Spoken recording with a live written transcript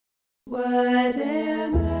What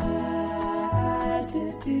am I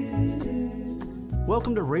to do?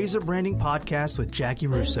 Welcome to Razor Branding Podcast with Jackie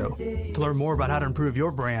Russo. To learn more about how to improve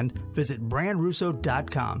your brand, visit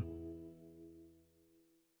brandrusso.com.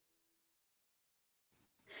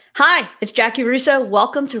 Hi, it's Jackie Russo.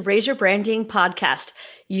 Welcome to Razor Branding Podcast.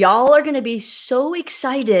 Y'all are going to be so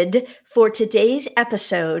excited for today's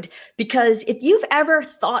episode because if you've ever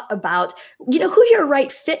thought about, who you're a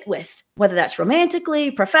right fit with, whether that's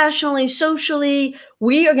romantically, professionally, socially,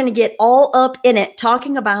 we are going to get all up in it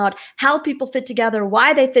talking about how people fit together,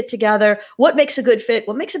 why they fit together, what makes a good fit,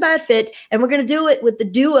 what makes a bad fit. And we're going to do it with the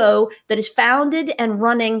duo that is founded and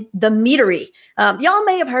running The Meatery. Y'all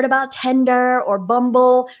may have heard about Tinder or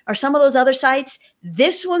Bumble or some of those other sites.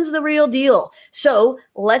 This one's the real deal. So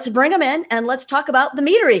let's bring them in and let's talk about The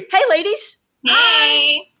Meatery. Hey, ladies.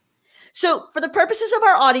 Hey. So for the purposes of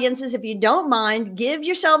our audiences, if you don't mind, give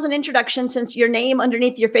yourselves an introduction since your name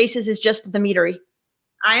underneath your faces is just The Meatery.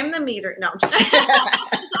 I am The Meatery. No, I'm just kidding.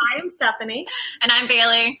 I am Stephanie. And I'm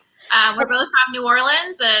Bailey. We're both from New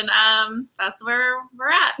Orleans, and that's where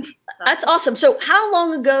we're at. That's awesome. So how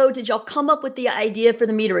long ago did y'all come up with the idea for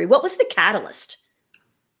The Meatery? What was the catalyst?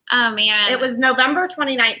 Oh, man. It was November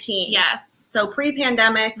 2019. Yes. So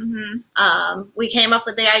pre-pandemic, we came up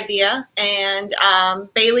with the idea, and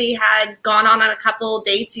Bailey had gone on a couple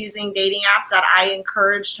dates using dating apps that I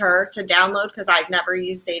encouraged her to download because I've never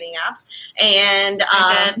used dating apps. And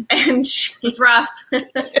I did. And it was rough.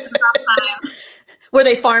 It was a rough time. Were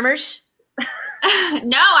they farmers?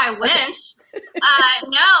 No, I wish.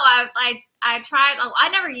 I tried. I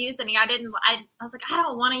never used any. I was like, I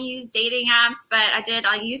don't want to use dating apps, but I did.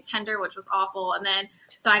 I used Tinder, which was awful. And then,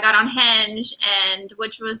 so I got on Hinge, and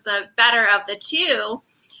which was the better of the two.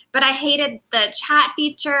 But I hated the chat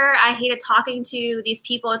feature. I hated talking to these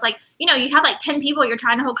people. It's like, you have like 10 people you're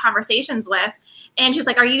trying to hold conversations with. And she's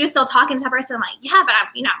like, are you still talking to that person? I'm like, yeah, but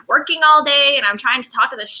I'm working all day and I'm trying to talk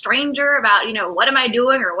to this stranger about, what am I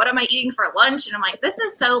doing or what am I eating for lunch? And I'm like, this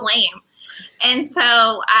is so lame. And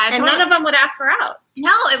so none of them would ask her out.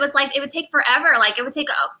 No, it was like, it would take forever. Like it would take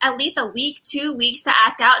at least a week, 2 weeks to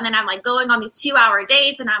ask out. And then I'm like going on these 2-hour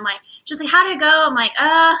dates and I'm like, just like, how did it go? I'm like,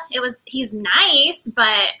 he's nice,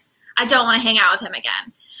 but I don't want to hang out with him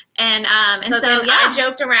again. And so I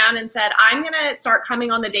joked around and said, I'm going to start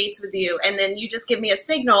coming on the dates with you. And then you just give me a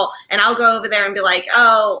signal and I'll go over there and be like,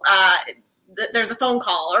 there's a phone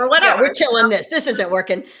call or whatever. Yeah, we're killing this. This isn't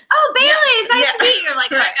working. Oh, Bailey, it's nice to meet you.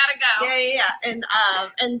 Like, I gotta go. Yeah.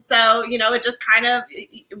 And so, it just kind of,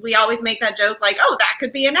 we always make that joke like, oh, that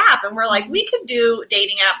could be an app. And we're like, we could do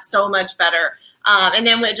dating apps so much better. And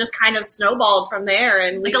then it just kind of snowballed from there.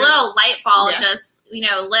 And like a little light bulb just,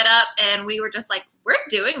 lit up and we were just like, we're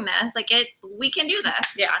doing this. Like we can do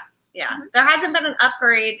this. Yeah. Yeah. There hasn't been an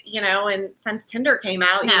upgrade, and since Tinder came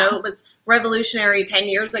out, it was revolutionary 10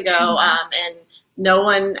 years ago. And no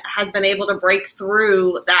one has been able to break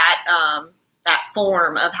through that, that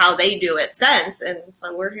form of how they do it since. And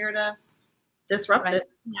so we're here to disrupt it.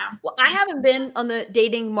 Yeah. Well, I haven't been on the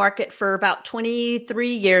dating market for about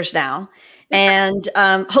 23 years now, and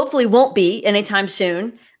hopefully won't be anytime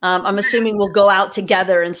soon. I'm assuming we'll go out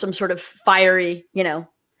together in some sort of fiery,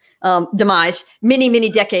 demise many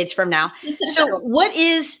decades from now. So what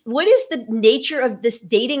is the nature of this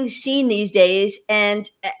dating scene these days, and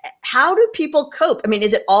how do people cope? I mean,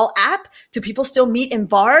 is it all app? Do people still meet in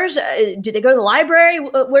bars? Do they go to the library?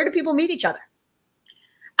 Where do people meet each other?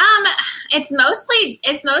 It's mostly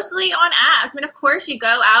on apps. I mean, of course you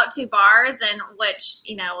go out to bars, and which,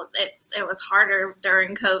 it was harder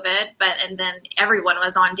during COVID, and then everyone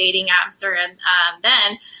was on dating apps during,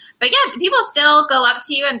 then, but yeah, people still go up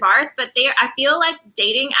to you in bars, but I feel like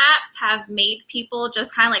dating apps have made people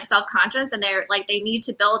just kind of like self-conscious, and they're like, they need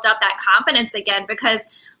to build up that confidence again, because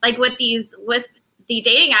like with the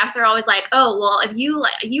dating apps are always like, oh, well, if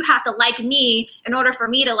you have to like me in order for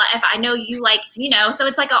me to if I know you like, so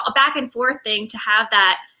it's like a back and forth thing to have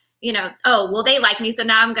that, oh, well, they like me, so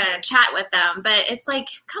now I'm going to chat with them. But it's like,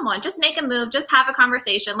 come on, just make a move, just have a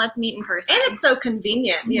conversation. Let's meet in person. And it's so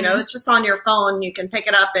convenient, it's just on your phone. You can pick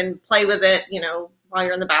it up and play with it, while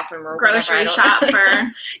you're in the bathroom or grocery shop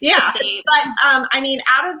for yeah. dates. But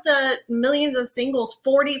out of the millions of singles,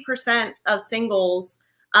 40% of singles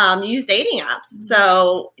use dating apps.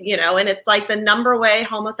 So, and it's like the number way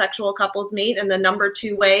homosexual couples meet and the number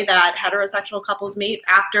 2 way that heterosexual couples meet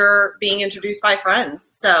after being introduced by friends.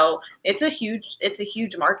 So it's a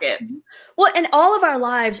huge market. Well, and all of our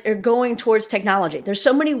lives are going towards technology. There's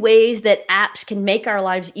so many ways that apps can make our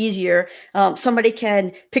lives easier. Somebody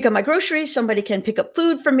can pick up my groceries. Somebody can pick up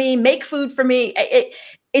food for me, make food for me.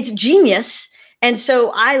 It's genius. And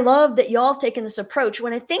so I love that y'all have taken this approach.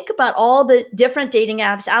 When I think about all the different dating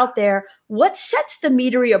apps out there, what sets the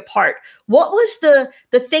Meetery apart? What was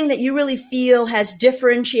the thing that you really feel has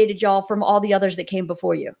differentiated y'all from all the others that came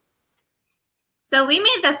before you? So we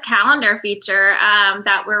made this calendar feature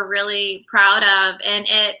that we're really proud of, and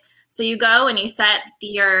so you go and you set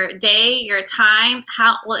your day, your time,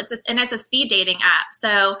 it's a speed dating app.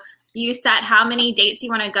 So you set how many dates you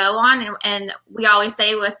want to go on, and we always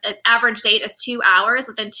say with an average date is 2 hours.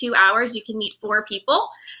 Within 2 hours, you can meet 4 people,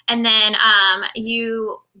 and then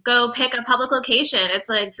you go pick a public location. It's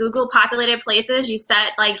like Google populated places. You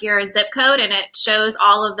set like your zip code, and it shows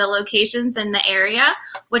all of the locations in the area,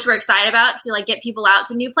 which we're excited about to like get people out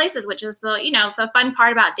to new places, which is the fun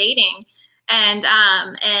part about dating. And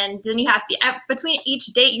then you have between each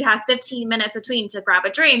date, you have 15 minutes between to grab a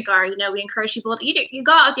drink, or, we encourage people to you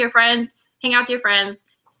go out with your friends, hang out with your friends,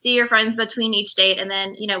 see your friends between each date, and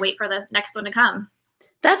then, wait for the next one to come.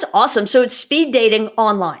 That's awesome. So it's speed dating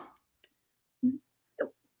online.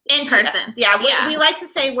 In person. Yeah. We like to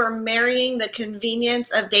say we're marrying the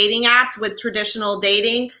convenience of dating apps with traditional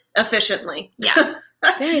dating efficiently. Yeah.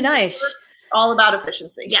 Very nice. All about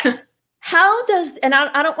efficiency. Yes. How does, and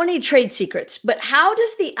I don't want any trade secrets, but how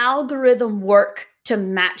does the algorithm work to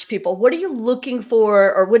match people? What are you looking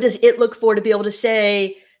for, or what does it look for to be able to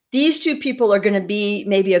say these two people are going to be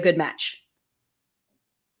maybe a good match?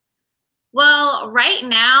 Well, right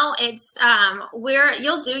now it's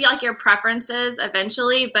you'll do like your preferences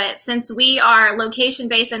eventually, but since we are location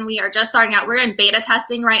based and we are just starting out, we're in beta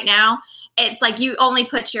testing right now. It's like you only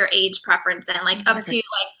put your age preference in, like up to like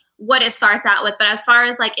what it starts out with. But as far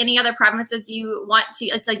as like any other preferences you want to,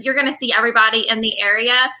 it's like you're going to see everybody in the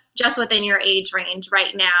area just within your age range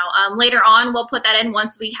right now. Later on, we'll put that in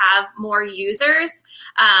once we have more users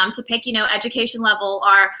to pick, education level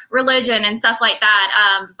or religion and stuff like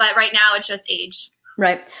that. But right now it's just age.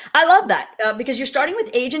 Right. I love that because you're starting with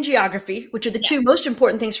age and geography, which are the two most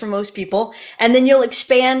important things for most people. And then you'll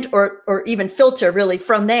expand or even filter really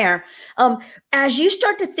from there. As you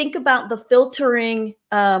start to think about the filtering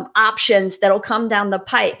options that'll come down the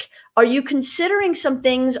pike, are you considering some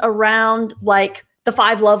things around like the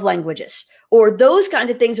 5 love languages or those kinds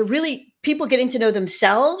of things are really people getting to know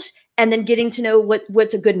themselves and then getting to know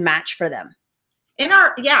what's a good match for them?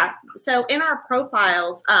 So in our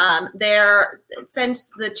profiles,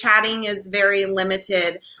 since the chatting is very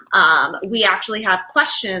limited, we actually have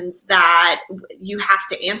questions that you have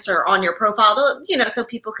to answer on your profile, so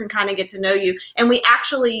people can kind of get to know you. And we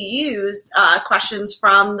actually used questions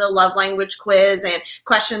from the love language quiz and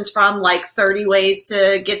questions from like 30 ways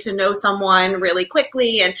to get to know someone really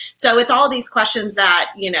quickly. And so it's all these questions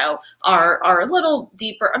that, are a little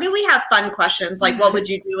deeper. I mean, we have fun questions like, what would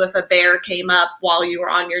you do if a bear came up while you were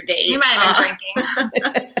on your date? You might have been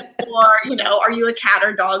drinking. Or, are you a cat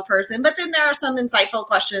or dog person? But then there are some insightful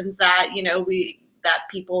questions that, that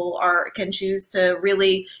people can choose to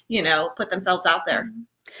really, put themselves out there.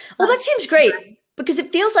 Well, that seems great because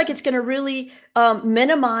it feels like it's going to really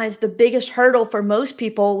minimize the biggest hurdle for most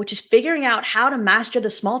people, which is figuring out how to master the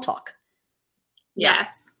small talk.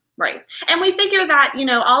 Yes. Right. And we figure that,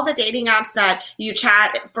 all the dating apps that you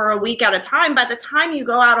chat for a week at a time, by the time you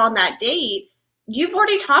go out on that date, you've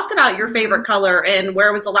already talked about your favorite color and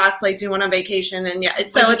where was the last place you went on vacation. And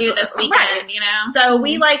so what you do this weekend, So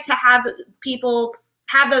we like to have people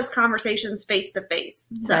have those conversations face to face.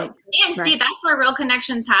 So and see, that's where real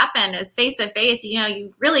connections happen is face to face.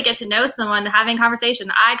 You really get to know someone, having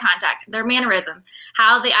conversation, eye contact, their mannerisms,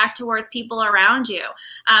 how they act towards people around you.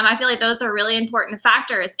 I feel like those are really important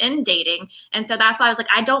factors in dating. And so that's why I was like,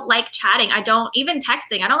 I don't like chatting. I don't even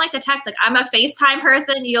texting. I don't like to text. Like I'm a FaceTime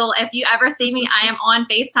person. If you ever see me, I am on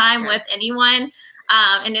FaceTime with anyone.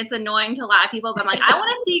 And it's annoying to a lot of people, but I'm like, I want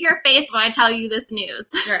to see your face when I tell you this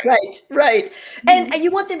news. Right. And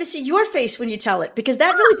you want them to see your face when you tell it, because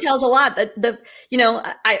that really tells a lot.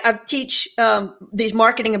 I teach these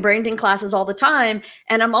marketing and branding classes all the time.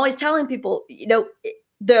 And I'm always telling people,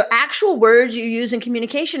 the actual words you use in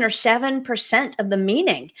communication are 7% of the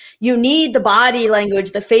meaning. You need the body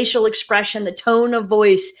language, the facial expression, the tone of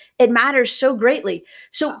voice. It matters so greatly.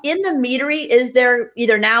 So in the Meetery, is there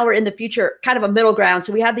either now or in the future kind of a middle ground?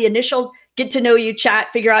 So we have the initial get to know you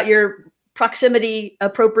chat, figure out your proximity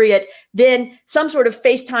appropriate, then some sort of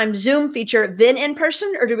FaceTime Zoom feature, then in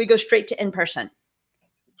person, or do we go straight to in person?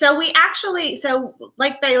 So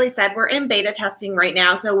like Bailey said, we're in beta testing right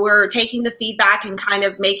now. So we're taking the feedback and kind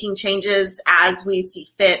of making changes as we see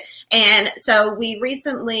fit. And so we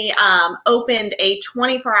recently opened a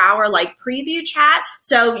 24-hour preview chat.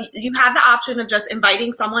 So you have the option of just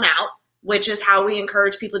inviting someone out. which is how we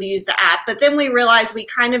encourage people to use the app. But then we realized we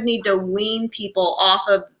kind of need to wean people off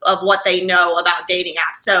of what they know about dating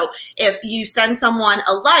apps. So if you send someone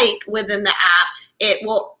a like within the app,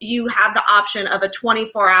 you have the option of a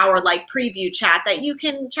 24-hour like preview chat that you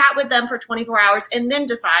can chat with them for 24 hours and then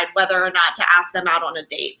decide whether or not to ask them out on a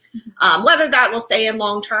date. Whether that will stay in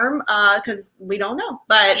long term, because we don't know.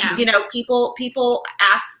 But people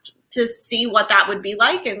asked to see what that would be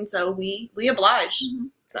like, and so we obliged.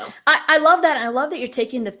 So I love that. I love that you're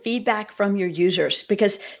taking the feedback from your users,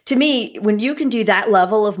 because to me, when you can do that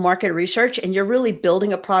level of market research and you're really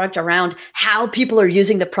building a product around how people are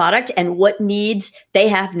using the product and what needs they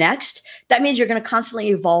have next, that means you're going to constantly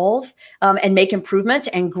evolve and make improvements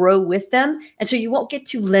and grow with them. And so you won't get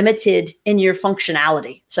too limited in your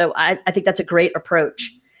functionality. So I think that's a great approach.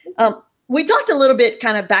 We talked a little bit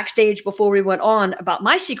kind of backstage before we went on about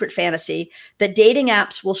my secret fantasy that dating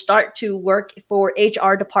apps will start to work for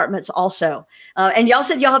HR departments also. And y'all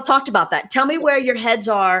said y'all have talked about that. Tell me where your heads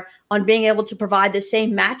are on being able to provide the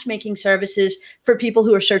same matchmaking services for people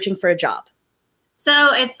who are searching for a job.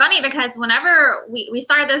 So it's funny because whenever we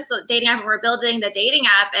started this dating app and we're building the dating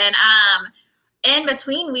app, and in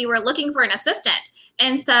between we were looking for an assistant.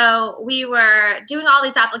 And so we were doing all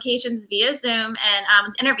these applications via Zoom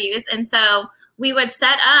and interviews. And so we would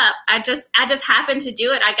set up, I just happened to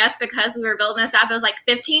do it, I guess, because we were building this app. It was like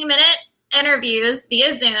 15-minute interviews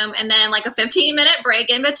via Zoom and then like a 15-minute break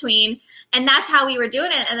in between. And that's how we were doing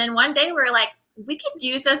it. And then one day we were like, we could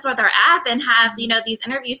use this with our app and have, these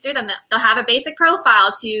interviews through them. They'll have a basic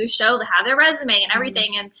profile to show they have their resume and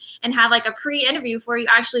everything, and have like a pre-interview before you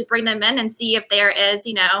actually bring them in and see if there is,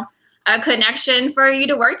 a connection for you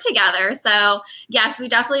to work together. So yes, we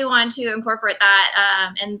definitely want to incorporate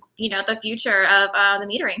that in the future of the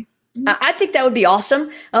metering. I think that would be awesome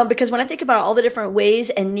because when I think about all the different ways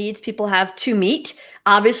and needs people have to meet,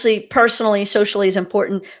 obviously personally, socially is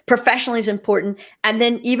important, professionally is important, and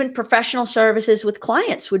then even professional services with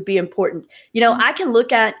clients would be important. I can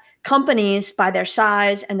look at companies by their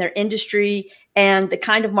size and their industry and the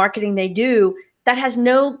kind of marketing they do that has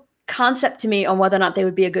no concept to me on whether or not they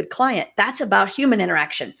would be a good client. That's about human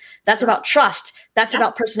interaction. That's about trust. That's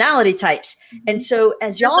about personality types. And so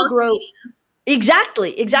as y'all grow,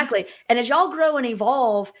 exactly. And as y'all grow and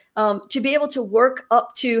evolve, to be able to work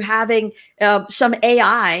up to having some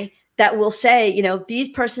AI that will say, these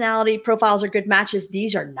personality profiles are good matches.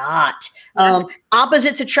 These are not.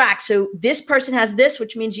 Opposites attract. So this person has this,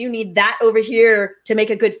 which means you need that over here to make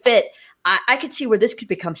a good fit. I could see where this could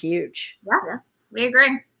become huge. Yeah, we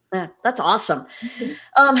agree. Yeah, that's awesome.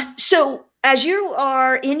 So as you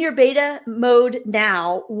are in your beta mode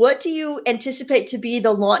now, what do you anticipate to be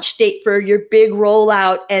the launch date for your big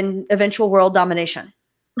rollout and eventual world domination?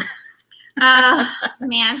 Tomorrow.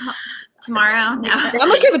 No. I'm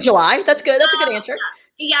going to give it July. That's good. That's a good answer.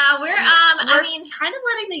 Yeah, we're kind of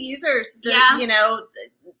letting the users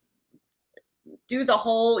do the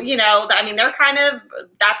whole, they're kind of,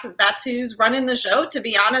 that's who's running the show, to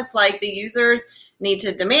be honest. Like, the users need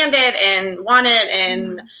to demand it and want it,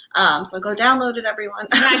 and so go download it, everyone.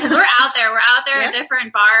 Yeah, because we're out there at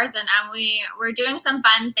different bars, and we're doing some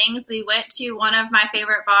fun things. We went to one of my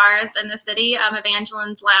favorite bars in the city,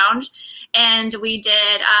 Evangeline's Lounge, and we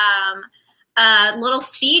did a little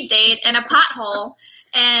speed date in a pothole,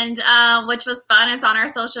 and which was fun. It's on our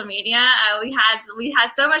social media. We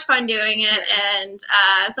had so much fun doing it, and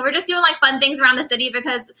so we're just doing like fun things around the city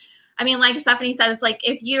because, like Stephanie said, it's like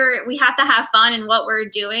we have to have fun in what we're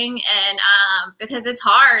doing, and because it's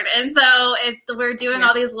hard. And so we're doing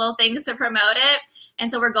all these little things to promote it. And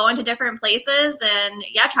so we're going to different places and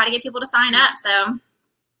try to get people to sign up. So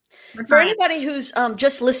for anybody who's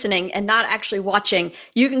just listening and not actually watching,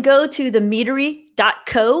 you can go to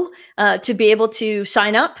themetery.co to be able to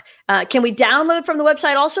sign up. Can we download from the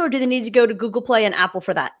website also, or do they need to go to Google Play and Apple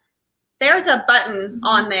for that? There's a button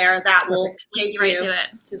on there that will take you right to it.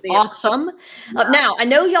 To the awesome. Now, I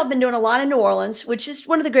know y'all been doing a lot in New Orleans, which is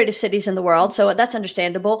one of the greatest cities in the world, so that's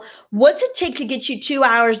understandable. What's it take to get you 2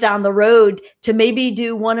 hours down the road to maybe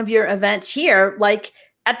do one of your events here, like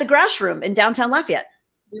at the Grouse Room in downtown Lafayette?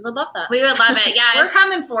 We would love that. We would love it. Yeah, we're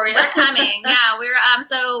coming for you. We're coming. Yeah,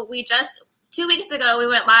 so we just 2 weeks ago we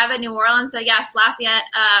went live in New Orleans. So yes, Lafayette,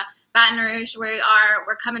 Baton Rouge, we're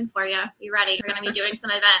coming for you. Be ready. We're going to be doing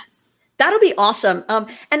some events. That'll be awesome.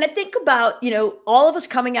 And I think about, all of us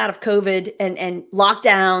coming out of COVID and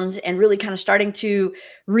lockdowns and really kind of starting to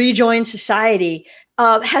rejoin society.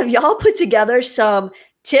 Have y'all put together some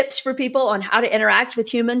tips for people on how to interact with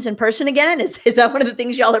humans in person again? Is that one of the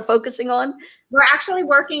things y'all are focusing on? We're actually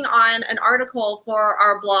working on an article for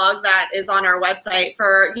our blog that is on our website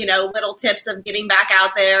for, little tips of getting back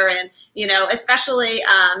out there. And, especially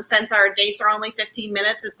since our dates are only 15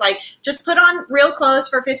 minutes, it's like, just put on real clothes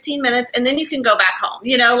for 15 minutes and then you can go back home,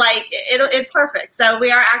 it's perfect. So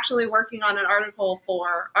we are actually working on an article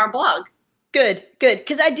for our blog. Good.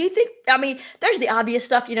 Because I do think, there's the obvious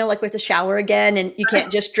stuff, like with the shower again, and you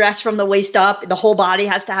can't just dress from the waist up. The whole body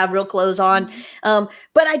has to have real clothes on.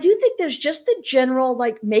 But I do think there's just the general,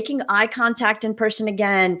 like making eye contact in person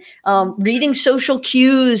again, reading social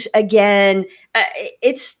cues again.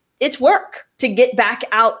 It's work to get back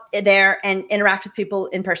out there and interact with people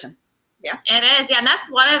in person. Yeah, it is. Yeah, and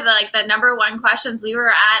that's one of the number one questions. We were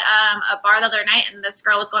at a bar the other night, and this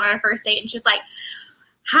girl was going on her first date, and she's like,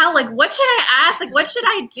 what should I ask? What should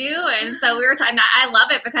I do? And so we were talking, I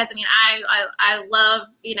love it because I love,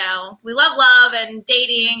 we love love and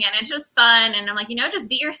dating, and it's just fun. And I'm like, just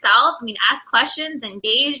be yourself. Ask questions,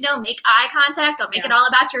 engage, make eye contact. Don't make it all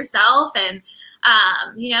about yourself. And,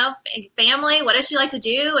 family, what does she like to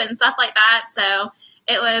do and stuff like that. So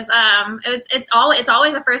it was, it's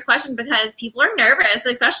always the first question because people are nervous,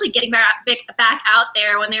 especially getting back out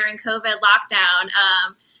there when they're in COVID lockdown.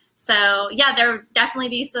 So yeah, there will definitely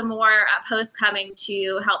be some more posts coming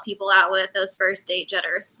to help people out with those first date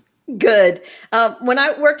jitters. Good. When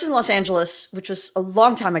I worked in Los Angeles, which was a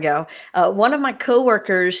long time ago, one of my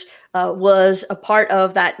coworkers was a part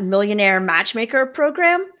of that Millionaire Matchmaker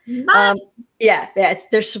program.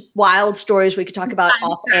 There's some wild stories we could talk about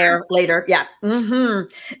off air later. Yeah.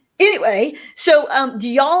 Mm-hmm. Anyway, so do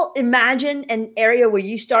y'all imagine an area where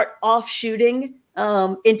you start off shooting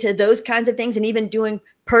into those kinds of things and even doing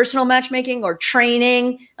personal matchmaking or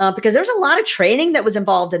training? Because there's a lot of training that was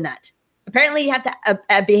involved in that. Apparently you have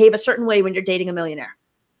to behave a certain way when you're dating a millionaire.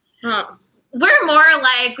 We're more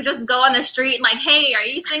like, just go on the street and like, hey, are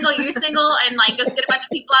you single? You single? And like, just get a bunch of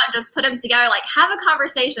people out and just put them together. Like, have a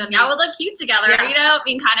conversation. Y'all would look cute together, kind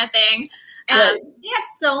of thing. And we have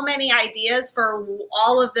so many ideas for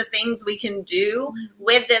all of the things we can do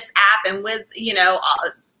with this app and with,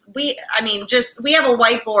 we have a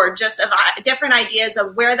whiteboard just of different ideas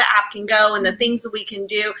of where the app can go and the things that we can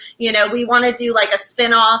do. We want to do like a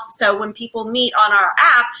spin-off. So when people meet on our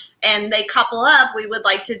app and they couple up, we would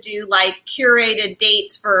like to do like curated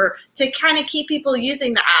dates to kind of keep people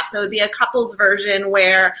using the app. So it would be a couples version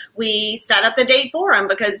where we set up the date for them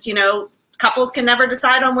because, couples can never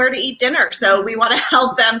decide on where to eat dinner. So we want to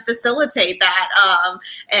help them facilitate that.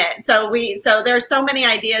 And so there's so many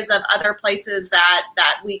ideas of other places that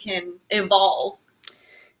we can evolve.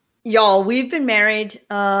 Y'all, we've been married.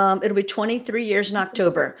 It'll be 23 years in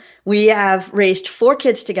October. We have raised 4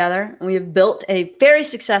 kids together, and we have built a very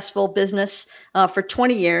successful business for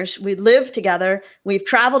 20 years. We live together. We've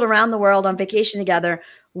traveled around the world on vacation together.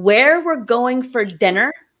 Where we're going for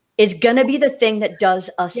dinner is going to be the thing that does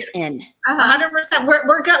us in. 100%.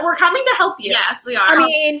 We're coming to help you. Yes, we are.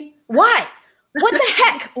 Why? What the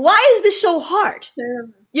heck? Why is this so hard?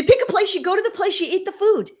 You pick a place, you go to the place, you eat the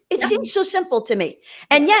food. It seems so simple to me.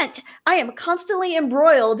 And yet I am constantly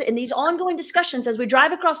embroiled in these ongoing discussions as we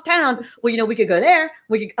drive across town. Well, we could go there.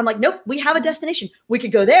 I'm like, nope, we have a destination. We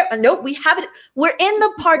could go there. Nope, we have it. We're in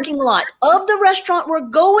the parking lot of the restaurant we're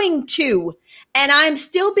going to. And I'm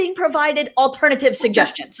still being provided alternative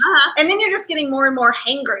suggestions. And then you're just getting more and more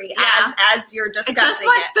hangry as you're discussing I just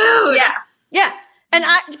want food. Yeah. And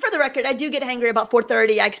for the record, I do get hangry about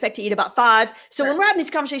 4:30. I expect to eat about 5. So when we're having these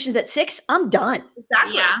conversations at 6, I'm done.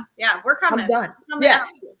 Exactly. Yeah, we're coming. I'm done.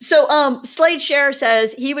 So Slade Share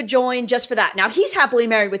says he would join just for that. Now, he's happily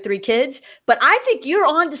married with 3 kids, but I think you're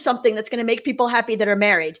on to something that's going to make people happy that are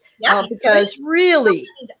married. Yeah. Because really.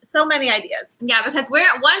 So many ideas. Yeah, because we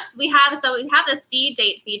have the speed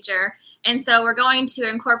date feature. And so we're going to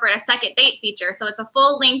incorporate a second date feature. So it's a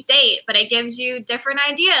full length date, but it gives you different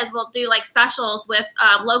ideas. We'll do like specials with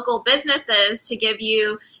local businesses to give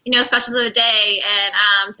you, specials of the day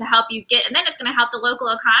and to help you get, and then it's going to help the local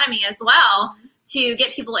economy as well to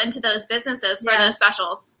get people into those businesses for those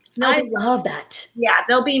specials. I love that. Yeah,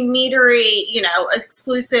 there'll be meadery,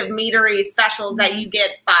 exclusive meadery specials that you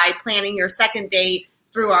get by planning your second date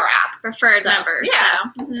through our app. Preferred members. Yeah.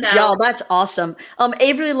 So. Y'all, that's awesome.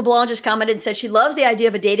 Avery LeBlanc just commented and said she loves the idea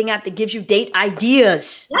of a dating app that gives you date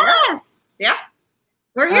ideas. Yes. Yeah.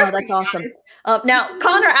 We're here. Oh, that's awesome. Now,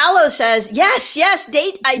 Connor Allo says, yes,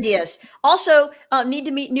 date ideas. Also, need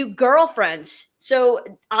to meet new girlfriends. So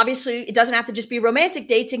obviously it doesn't have to just be romantic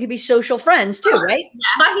dates. It can be social friends too, right?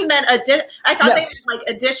 I thought he meant I thought they meant like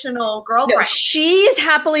additional No, girlfriends. she is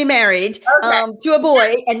happily married to a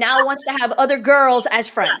boy and now wants to have other girls as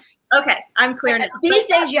friends. Okay, I'm clear now. These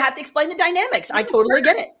days you have to explain the dynamics. I totally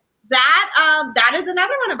get it. That is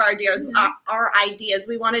another one of our ideas. Our ideas.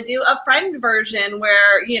 We want to do a friend version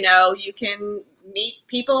where you can meet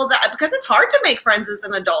people because it's hard to make friends as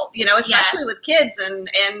an adult, especially with kids and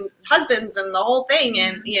husbands and the whole thing,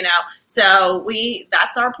 and so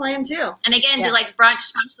that's our plan too. And again, do like brunch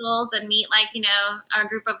specials and meet a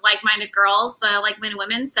group of like-minded girls, like-minded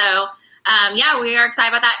women. So we are excited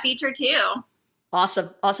about that feature too. Awesome.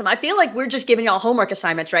 I feel like we're just giving y'all homework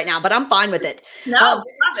assignments right now, but I'm fine with it. No,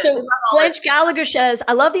 so Blanche Gallagher says,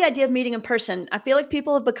 I love the idea of meeting in person. I feel like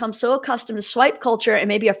people have become so accustomed to swipe culture and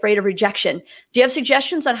maybe afraid of rejection. Do you have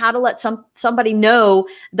suggestions on how to let somebody know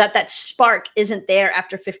that spark isn't there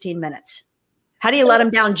after 15 minutes? How do you let them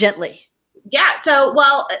down gently? Yeah. So,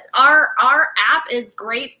 our app is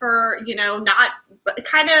great for, not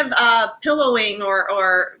kind of pillowing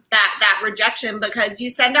or that rejection, because you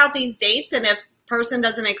send out these dates, and if person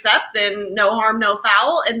doesn't accept, then no harm, no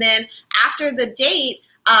foul. And then after the date,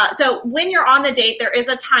 so when you're on the date, there is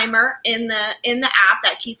a timer in the app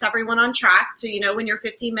that keeps everyone on track. So, when your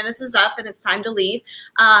 15 minutes is up and it's time to leave.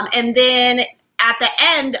 And then at the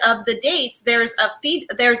end of the dates, there's a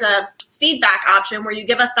feedback option where you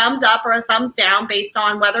give a thumbs up or a thumbs down based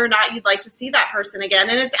on whether or not you'd like to see that person again.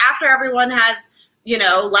 And it's after everyone has,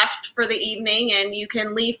 left for the evening, and you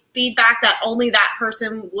can leave feedback that only that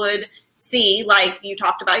person would see, like you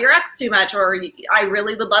talked about your ex too much, or I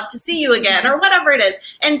really would love to see you again, or whatever it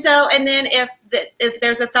is. And then if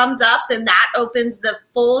there's a thumbs up, then that opens the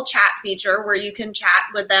full chat feature where you can chat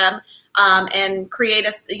with them and create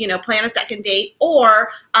plan a second date. Or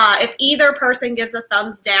if either person gives a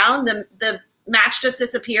thumbs down, the match just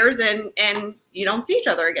disappears and you don't see each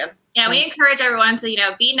other again. Yeah, we encourage everyone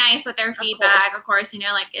to, be nice with their feedback, of course,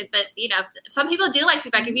 but some people do like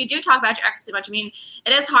feedback. If you do talk about your ex too much, I mean,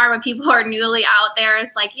 it is hard when people are newly out there.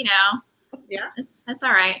 It's like, it's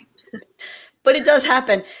all right. But it does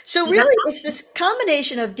happen. So really, it's this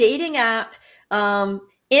combination of dating app,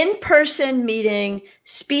 in-person meeting,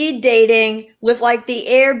 speed dating with like the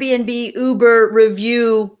Airbnb, Uber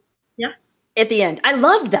review at the end. I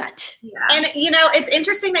love that. Yeah. And, it's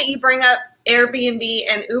interesting that you bring up Airbnb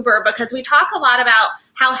and Uber, because we talk a lot about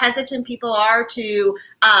how hesitant people are to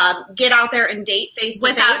get out there and date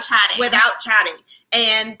face-to-face without chatting.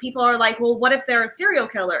 And people are like, well, what if they're a serial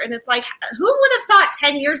killer? And it's like, who would have thought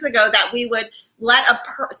 10 years ago that we would let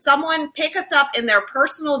someone pick us up in their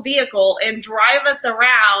personal vehicle and drive us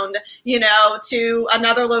around, to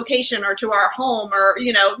another location or to our home, or,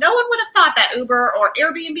 no one would have thought that Uber or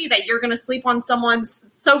Airbnb that you're going to sleep on someone's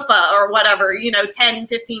sofa or whatever, 10,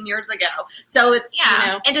 15 years ago. So it's,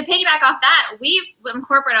 And to piggyback off that, we've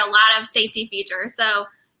incorporated a lot of safety features. So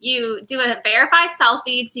you do a verified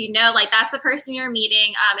selfie, so that's the person you're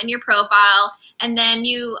meeting in your profile, and then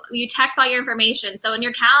you text all your information. So in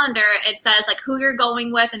your calendar, it says like who you're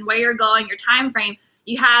going with and where you're going, your time frame.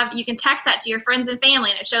 You can text that to your friends and family,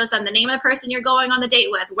 and it shows them the name of the person you're going on the date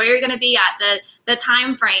with, where you're going to be at, the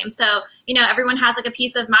time frame. So everyone has like a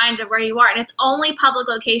peace of mind of where you are, and it's only public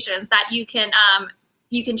locations that you can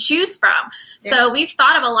choose from. Yeah. So we've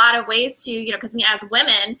thought of a lot of ways to, because as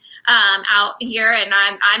women out here, and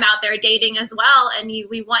I'm out there dating as well, and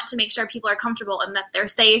we want to make sure people are comfortable and that they're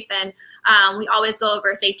safe. And we always go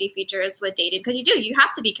over safety features with dating, because you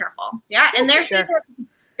have to be careful. Yeah, and there's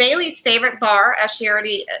Bailey's favorite bar, as she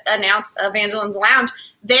already announced, Evangeline's Lounge.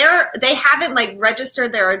 They haven't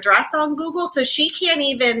registered their address on Google, so she can't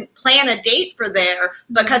even plan a date for there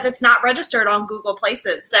because it's not registered on Google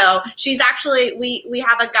Places. So she's actually, we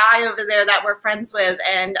have a guy over there that we're friends with,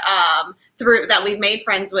 and that we've made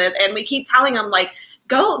friends with, and we keep telling him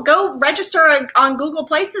go register on Google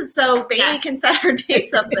Places so Bailey can set her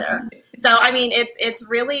dates up there. So I mean, it's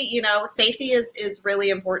really, safety is really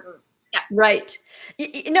important. Yeah, right.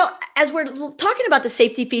 As we're talking about the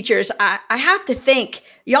safety features, I have to think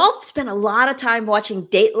y'all spend a lot of time watching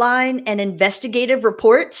Dateline and investigative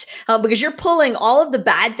reports because you're pulling all of the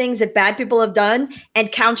bad things that bad people have done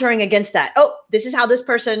and countering against that. Oh, this is how this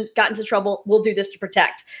person got into trouble. We'll do this to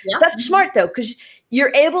protect. Yeah. That's smart, though, because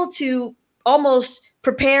you're able to almost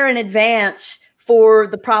prepare in advance for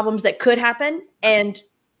the problems that could happen and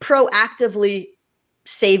proactively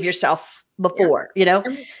save yourself before,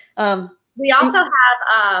 We also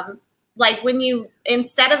have, when you,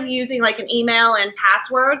 instead of using an email and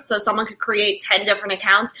password, so someone could create 10 different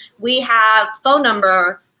accounts, we have phone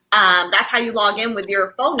number that's how you log in with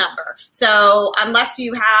your phone number. So unless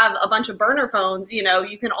you have a bunch of burner phones, you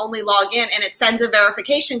can only log in, and it sends a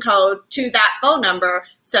verification code to that phone number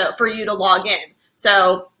so for you to log in.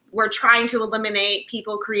 So we're trying to eliminate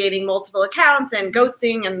people creating multiple accounts and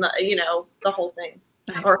ghosting and the whole thing,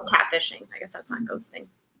 or catfishing. I guess that's not ghosting.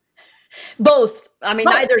 Both. I mean,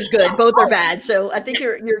 neither is good. Both are bad. So I think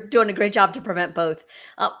you're doing a great job to prevent both.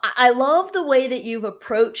 I love the way that you've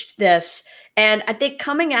approached this. And I think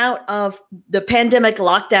coming out of the pandemic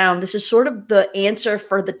lockdown, this is sort of the answer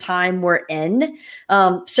for the time we're in.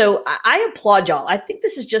 So I applaud y'all. I think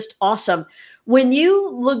this is just awesome. When you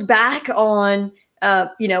look back on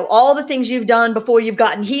all the things you've done before you've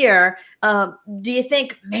gotten here, do you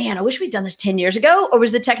think, man, I wish we'd done this 10 years ago, or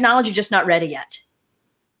was the technology just not ready yet?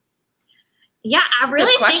 Yeah, I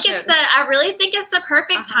really think it's the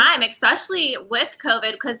perfect time, especially with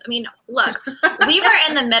COVID. Because I mean, look, we were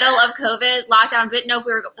in the middle of COVID lockdown, didn't know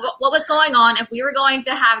what was going on, if we were going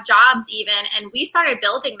to have jobs even, and we started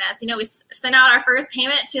building this. We sent out our first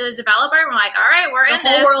payment to the developer. We're like, all right, we're in this. The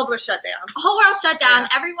whole world was shut down. The whole world shut down.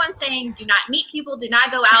 Yeah. Everyone's saying, do not meet people, do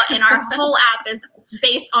not go out, and our whole app is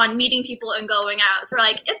based on meeting people and going out. So we're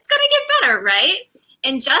like, it's gonna get better, right?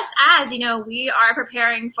 And just as, we are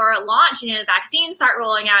preparing for a launch, vaccines start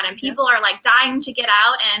rolling out and people are like dying to get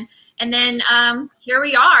out. And then here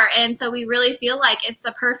we are. And so we really feel like it's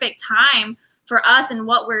the perfect time for us and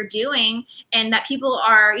what we're doing, and that people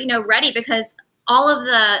are, ready, because all of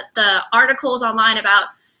the articles online about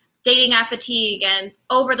dating app fatigue and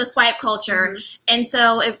over the swipe culture. Mm-hmm. And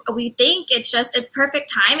so if we think it's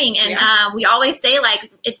perfect timing. And we always say,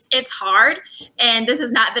 like, it's hard, and this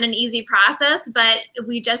has not been an easy process, but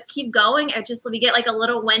we just keep going. We get like a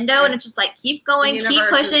little window, and it's just like, keep going, keep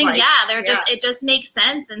pushing. It just makes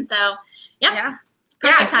sense. And so,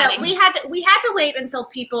 perfect timing. So we had to wait until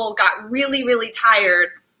people got really, really tired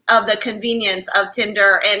of the convenience of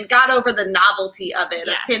Tinder and got over the novelty of it,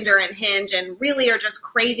 of Tinder and Hinge, and really are just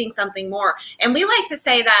craving something more. And we like to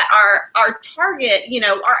say that our target,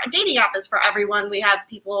 our dating app is for everyone. We have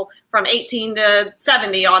people from 18 to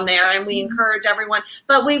 70 on there, and we encourage everyone.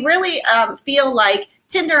 But we really feel like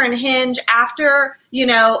Tinder and Hinge, after,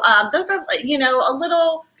 those are, a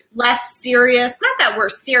little less serious. Not that we're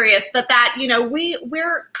serious, but that,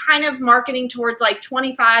 we're kind of marketing towards like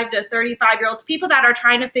 25 to 35-year-olds, people that are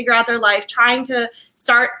trying to figure out their life, trying to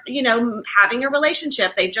start, having a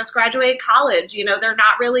relationship. They just graduated college, they're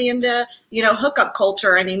not really into, hookup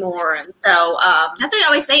culture anymore. And so that's what we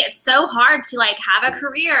always say. It's so hard to like have a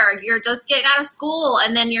career. You're just getting out of school,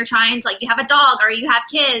 and then you're trying to, like, you have a dog or you have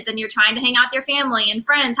kids, and you're trying to hang out with your family and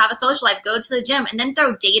friends, have a social life, go to the gym, and then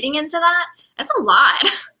throw dating into that. That's a lot.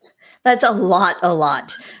 That's a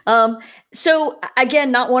lot. So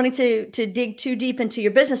again, not wanting to dig too deep into your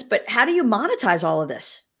business, but how do you monetize all of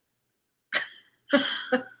this?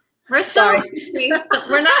 We're sorry.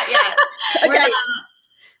 We're not yet. Okay. We're not.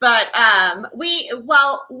 But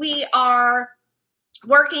we are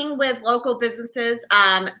working with local businesses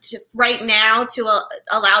right now to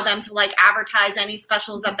allow them to like advertise any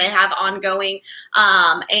specials that they have ongoing.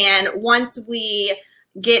 And once we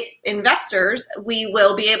get investors, we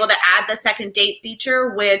will be able to add the second date feature,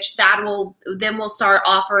 which we'll start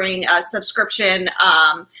offering a subscription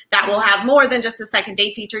that will have more than just the second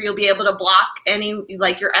date feature. You'll be able to block any,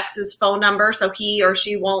 like, your ex's phone number, so he or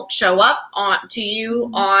she won't show up to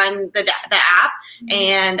you on the app.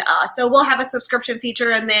 And so we'll have a subscription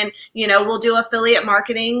feature, and then we'll do affiliate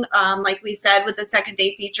marketing, like we said, with the second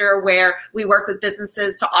date feature, where we work with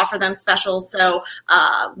businesses to offer them specials. So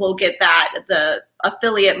we'll get the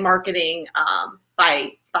affiliate marketing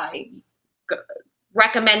by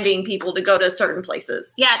recommending people to go to certain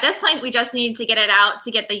places. Yeah, at this point, we just need to get it out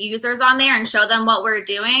to get the users on there and show them what we're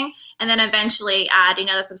doing, and then eventually add,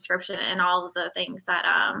 the subscription and all of the things that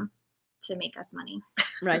to make us money.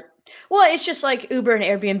 Right. Well, it's just like Uber and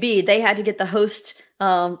Airbnb. They had to get the host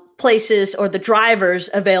places or the drivers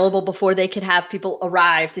available before they could have people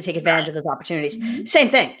arrive to take advantage of those opportunities. Mm-hmm.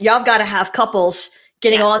 Same thing. Y'all got to have couples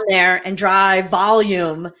getting on there and drive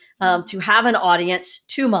volume to have an audience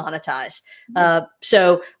to monetize.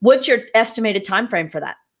 So what's your estimated time frame for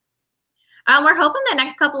that? We're hoping the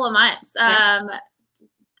next couple of months.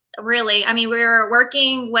 Really, I mean, we're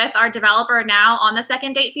working with our developer now on the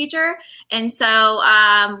second date feature. And so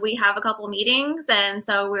we have a couple meetings, and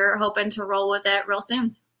so we're hoping to roll with it real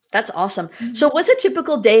soon. That's awesome. Mm-hmm. So what's a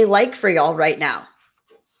typical day like for y'all right now?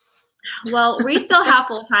 Well, we still have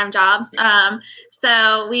full-time jobs.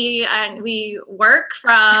 So we work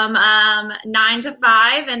from 9 to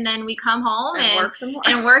 5, and then we come home and work some more.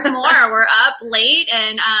 and work more. We're up late,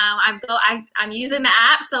 and I'm using the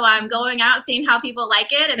app, so I'm going out seeing how people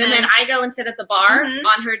like it, And then I go and sit at the bar Mhm.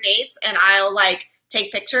 on her dates, and I'll like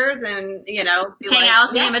take pictures and be hang out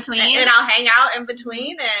with me in between. and I'll hang out in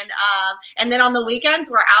between, and then on the weekends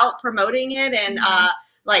we're out promoting it, and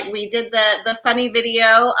like we did the funny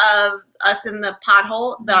video of us in the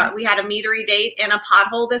pothole. We had a meadery date in a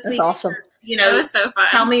pothole this That's week. awesome. It was so fun.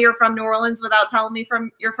 Tell me you're from New Orleans without telling me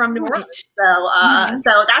you're from New Right. Orleans. So,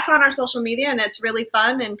 so that's on our social media, and it's really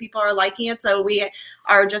fun, and people are liking it. So we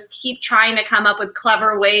are just keep trying to come up with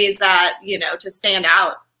clever ways that to stand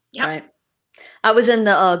out. Yep. Right. I was in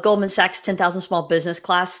the Goldman Sachs 10,000 Small Business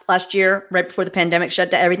class last year, right before the pandemic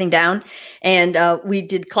shut everything down. And we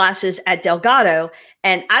did classes at Delgado.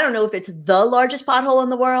 And I don't know if it's the largest pothole in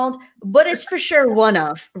the world, but it's for sure one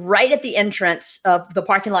of, right at the entrance of the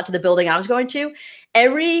parking lot to the building I was going to.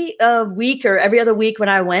 Every week or every other week when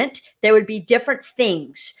I went, there would be different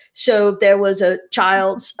things. So there was a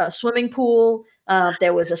child's swimming pool.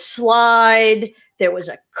 There was a slide. There was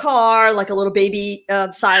a car, like a little baby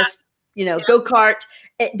sized go-kart.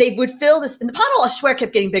 They would fill this, and the pothole, I swear,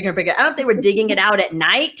 kept getting bigger and bigger. I don't know if they were digging it out at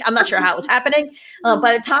night. I'm not sure how it was happening.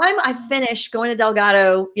 By the time I finished going to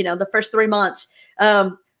Delgado, the first 3 months,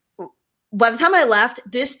 by the time I left,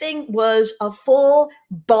 this thing was a full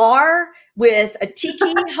bar with a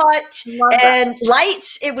tiki hut and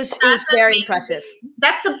lights. It was very impressive.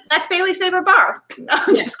 That's Bailey's favorite bar. No,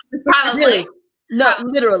 I'm just kidding. Probably. Really? No,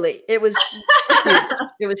 literally. It was huge.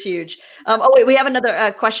 It was huge. Wait, we have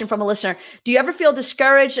another question from a listener. Do you ever feel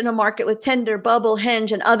discouraged in a market with Tinder, Bubble,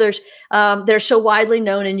 Hinge, and others? They're so widely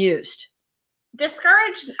known and used.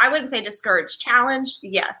 Discouraged? I wouldn't say discouraged. Challenged?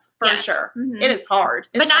 Yes, for Yes. sure. Mhm. It is hard.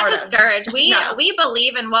 It's But not hard. discouraged. We No. we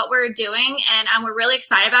believe in what we're doing, and we're really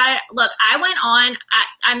excited about it. Look, I went on.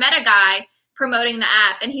 I met a guy promoting the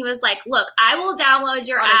app, and he was like, "Look, I will download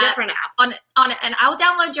your on app a different app. on and I will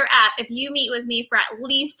download your app if you meet with me for at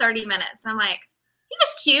least 30 minutes." I'm like, he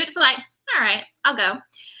was cute, so like, all right, I'll go.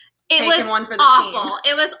 It Taking was one for the awful.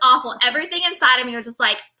 team. It was awful. Everything inside of me was just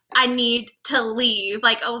like, I need to leave.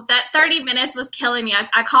 Like, oh, that 30 minutes was killing me.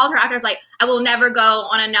 I called her after. I was like, I will never go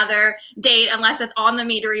on another date unless it's on the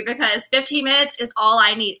meadery, because 15 minutes is all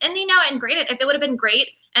I need. And, and granted, if it would have been great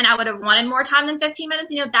and I would have wanted more time than 15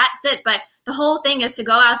 minutes, that's it. But the whole thing is to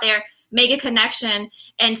go out there, make a connection,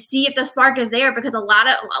 and see if the spark is there, because a lot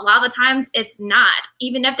of the times it's not.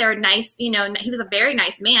 Even if they're nice, he was a very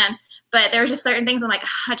nice man, but there's just certain things I'm like,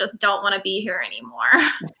 I just don't want to be here anymore.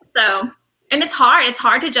 So... And it's hard. It's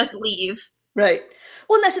hard to just leave. Right.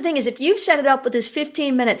 Well, and that's the thing is, if you've set it up with this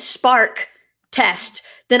 15-minute spark test,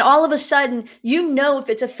 then all of a sudden, if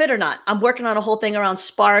it's a fit or not. I'm working on a whole thing around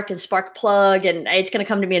Spark and Spark Plug, and it's going to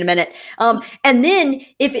come to me in a minute. And then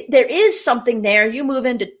if there is something there, you move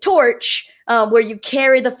into Torch, where you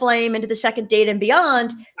carry the flame into the second date and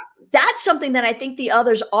beyond. That's something that I think the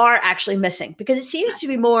others are actually missing, because it seems to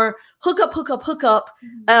be more hook up,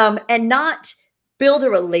 and not build a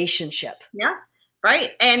relationship. Yeah,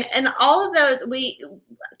 right. And all of those, we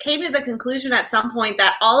came to the conclusion at some point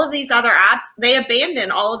that all of these other apps, they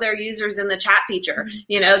abandon all of their users in the chat feature.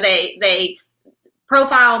 They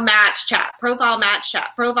profile match chat,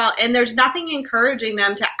 and there's nothing encouraging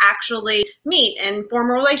them to actually meet and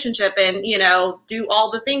form a relationship and, do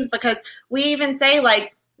all the things, because we even say,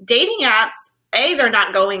 like, dating apps, A, they're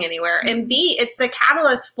not going anywhere, and B, it's the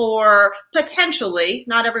catalyst for potentially,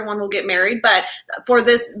 not everyone will get married, but for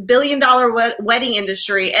this billion-dollar wedding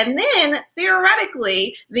industry, and then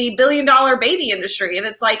theoretically the billion-dollar baby industry. And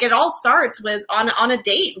it's like, it all starts with on a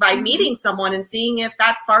date by meeting someone and seeing if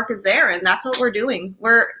that spark is there, and that's what we're doing.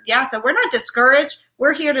 So we're not discouraged.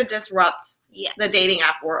 We're here to disrupt the dating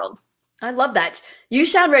app world. I love that. You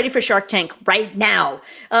sound ready for Shark Tank right now.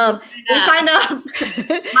 We'll sign up.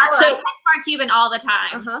 So Spark Cuban all the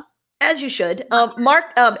time. As you should.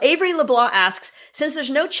 Avery LeBlanc asks, since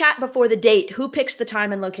there's no chat before the date, who picks the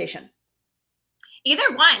time and location? Either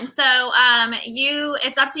one. So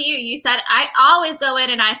it's up to you. You said, I always go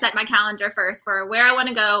in and I set my calendar first for where I want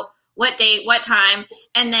to go, what date, what time.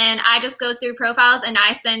 And then I just go through profiles and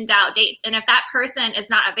I send out dates. And if that person is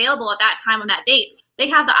not available at that time on that date, they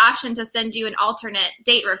have the option to send you an alternate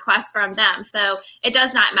date request from them. So it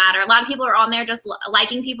does not matter. A lot of people are on there just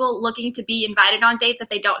liking people, looking to be invited on dates if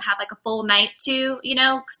they don't have like a full night to,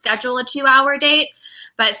 schedule a 2-hour date.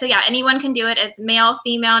 But so yeah, anyone can do it. It's male,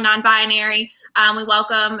 female, non-binary. We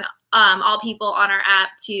welcome all people on our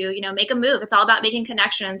app to, make a move. It's all about making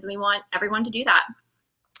connections, and we want everyone to do that.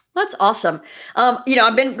 That's awesome.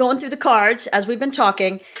 I've been going through the cards as we've been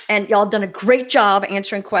talking, and y'all done a great job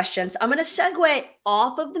answering questions. I'm going to segue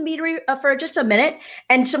off of the meadery for just a minute,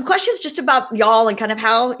 and some questions just about y'all and kind of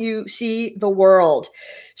how you see the world.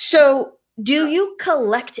 So, do you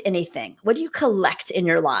collect anything? What do you collect in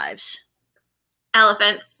your lives?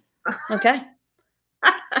 Elephants. Okay.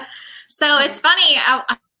 So it's funny.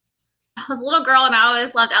 I was a little girl and I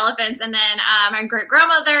always loved elephants. And then my great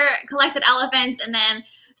grandmother collected elephants. And then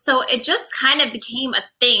so it just kind of became a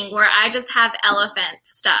thing where I just have elephant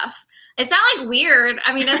stuff. It's not like weird.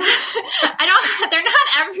 I mean, they're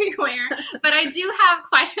not everywhere, but I do have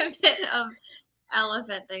quite a bit of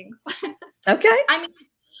elephant things. Okay. I mean,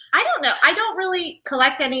 I don't know. I don't really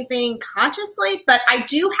collect anything consciously, but I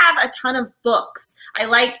do have a ton of books. I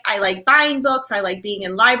like buying books. I like being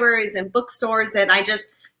in libraries and bookstores, and I just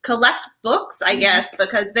collect books, I guess,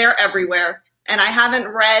 because they're everywhere. And I haven't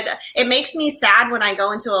read. It makes me sad when I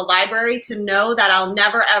go into a library to know that I'll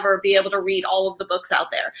never ever be able to read all of the books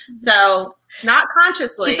out there. So not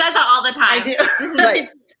consciously. She says that all the time. I do. Right.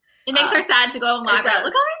 It makes her sad to go in library. does.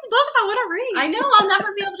 Look at all these books I want to read. I know I'll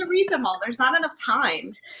never be able to read them all. There's not enough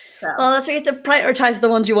time. So. Well, that's why you have to prioritize the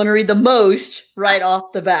ones you want to read the most right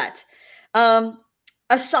off the bat.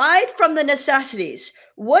 Aside from the necessities,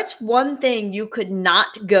 what's one thing you could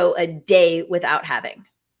not go a day without having?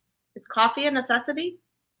 Is coffee a necessity?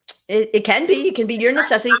 It can be. It can be your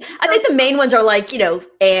necessity. I think the main ones are like,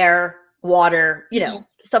 air, water,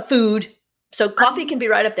 stuff, food. So coffee can be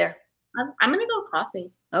right up there. I'm going to go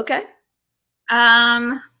coffee. Okay.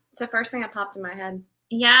 It's the first thing that popped in my head.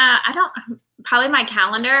 Yeah, probably my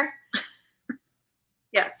calendar.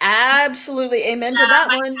 Yes. Absolutely. Amen to that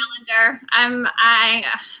my one. calendar. I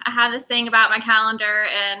have this thing about my calendar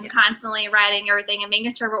and constantly writing everything and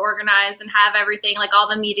making sure we're organized and have everything, like all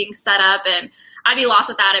the meetings set up. And I'd be lost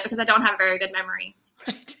without it because I don't have very good memory.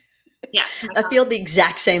 Right. Yes. I feel the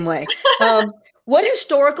exact same way. What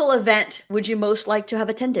historical event would you most like to have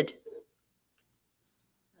attended?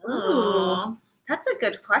 Ooh, that's a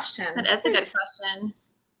good question. That is a good question.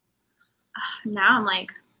 Now I'm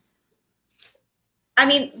like, I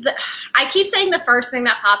mean, I keep saying the first thing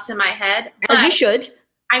that pops in my head. As you should.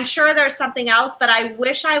 I'm sure there's something else, but I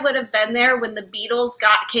wish I would have been there when the Beatles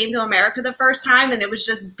came to America the first time, and it was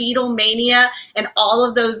just Beatlemania, and all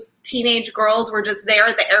of those teenage girls were just there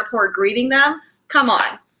at the airport greeting them. Come on.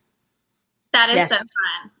 that is Yes. so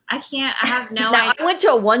fun. I have no Now, idea. I went to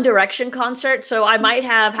a One Direction concert, so I might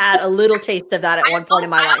have had a little taste of that at one point in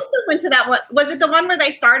my I life. also went to that one. Was it the one where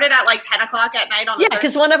they started at like 10 o'clock at night on Yeah, the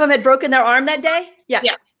because one of them had broken their arm that day. Yeah.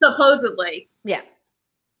 Yeah, supposedly. Yeah.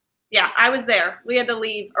 Yeah, I was there. We had to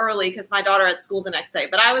leave early because my daughter had school the next day,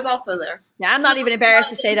 but I was also there. Yeah, I'm not even embarrassed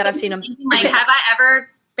to say that I've seen them. Like, have I ever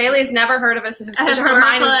Bailey's never heard of a a her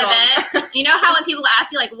mind historical is gone. event? You know how when people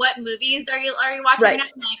ask you like, what movies are you watching Right.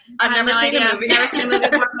 right now? I'm like, I've I have never no seen a idea. movie. Never seen a movie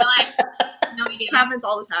before in my life. No idea. It happens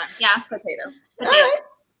all the time. Yeah. Potato. All right.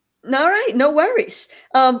 All right. No worries.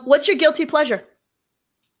 What's your guilty pleasure?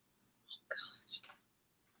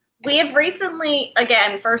 We have recently,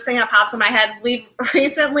 again, first thing that pops in my head, we've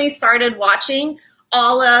recently started watching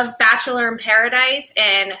all of Bachelor in Paradise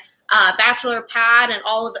and Bachelor Pad and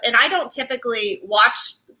all of and I don't typically watch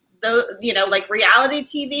like reality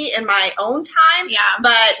TV in my own time. Yeah.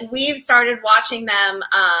 But we've started watching them.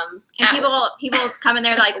 And people come in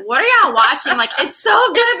there like, what are y'all watching? Like, it's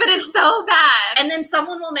so good, but it's so bad. and then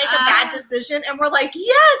someone will make a bad decision, and we're like,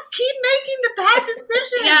 yes, keep making the bad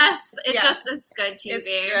decision. yes, Yeah. It's good TV. It's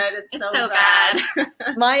good. It's so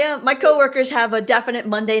bad. My coworkers have a definite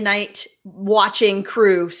Monday night watching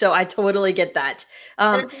crew, so I totally get that.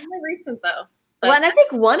 It's only recent though. Well, and I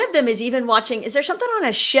think one of them is even watching. Is there something on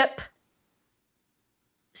a ship?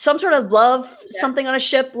 Some sort of something on a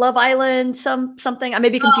ship, Love Island, something. I may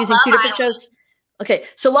be confusing Love two different Island. shows. Okay,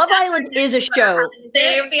 so Love Island is a show.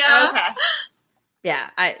 There we go. Okay. Yeah,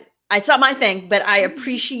 it's not my thing, but I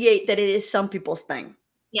appreciate that it is some people's thing.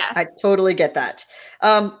 Yes. I totally get that.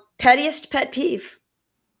 Pettiest pet peeve.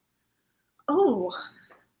 Oh.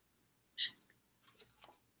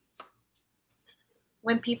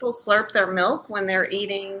 When people slurp their milk when they're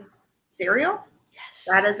eating cereal, Yes.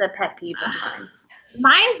 that is a pet peeve of mine.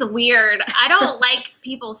 Mine's weird. I don't like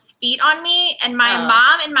people's feet on me, and my Oh.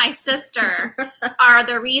 mom and my sister are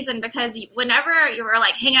the reason because whenever you were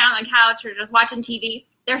like hanging out on the couch or just watching TV,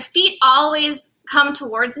 their feet always come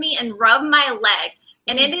towards me and rub my leg,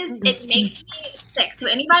 and it makes me sick. So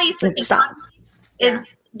anybody sitting Stop. on me is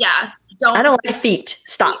don't. I don't like feet.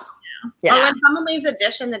 Stop. Or Yeah. when someone leaves a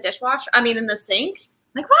dish in the dishwasher, in the sink,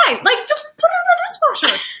 like why. like just put it in the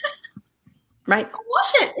dishwasher. Right.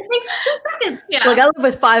 Wash it. It takes 2 seconds. Yeah. Look, I live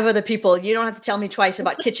with 5 other people. You don't have to tell me twice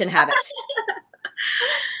about kitchen habits.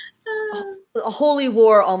 A holy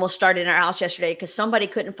war almost started in our house yesterday because somebody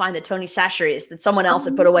couldn't find the Tony Chachere's that someone else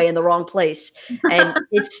had put away in the wrong place. And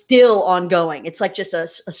it's still ongoing. It's like just a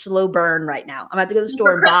slow burn right now. I'm going to have to go to the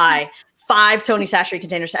store and buy 5 Tony Chachere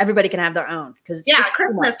containers so everybody can have their own. Because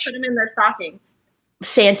Christmas, put them in their stockings.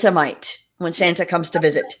 Santa might when Santa comes to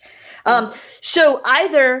visit. So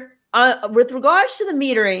either with regards to the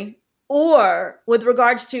metering or with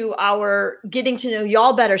regards to our getting to know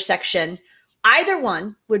y'all better section, either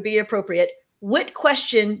one would be appropriate. What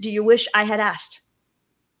question do you wish I had asked?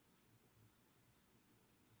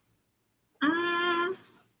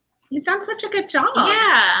 You've done such a good job.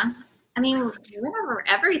 Yeah. I mean, you went over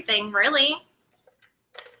everything, really.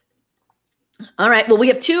 All right. Well, we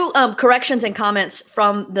have 2 corrections and comments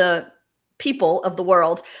from the people of the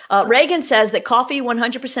world. Reagan says that coffee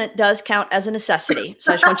 100% does count as a necessity.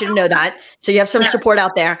 So I just want you to know that. So you have some support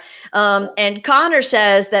out there. And Connor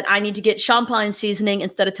says that I need to get champagne seasoning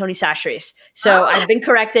instead of Tony Chachere's. So I've been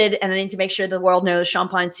corrected, and I need to make sure the world knows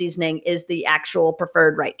champagne seasoning is the actual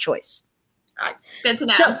preferred right choice. Good to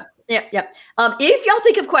know. So, yeah. If y'all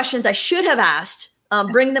think of questions I should have asked,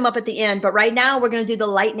 bring them up at the end. But right now we're going to do the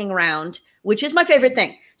lightning round, which is my favorite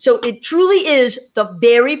thing. So it truly is the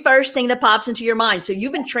very first thing that pops into your mind. So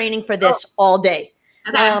you've been training for this all day.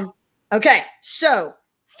 Okay. Okay. So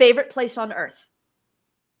favorite place on earth?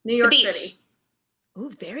 New York beach. City. Ooh,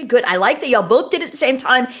 very good. I like that y'all both did it at the same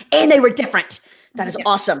time and they were different. That is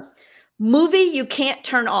awesome. Movie you can't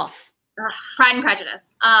turn off. Pride and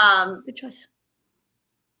Prejudice. Good choice.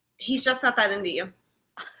 He's just not that into you.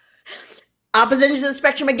 Opposite ends of the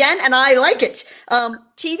spectrum again, and I like it.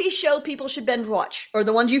 TV show people should binge watch, or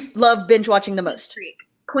the ones you love binge watching the most.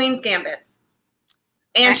 Queen's Gambit.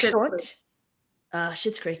 And Schitt's Creek. Excellent.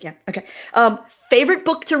 Schitt's Creek, yeah. Okay. Favorite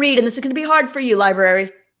book to read, and this is going to be hard for you,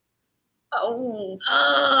 library. Oh,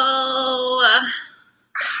 Oh,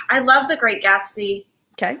 I love The Great Gatsby.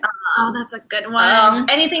 Okay. that's a good one.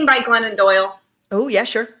 Anything by Glennon Doyle. Oh, yeah,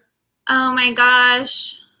 sure. Oh my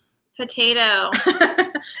gosh. Potato.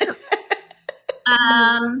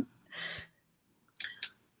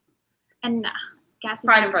 And Gatsby's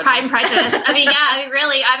Pride and Pride and Prejudice. I mean,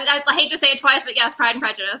 really. I hate to say it twice, but yes, Pride and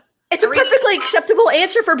Prejudice. It's a perfectly acceptable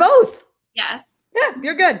answer for both. Yes. Yeah,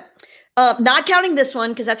 you're good. Not counting this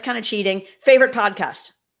one because that's kind of cheating. Favorite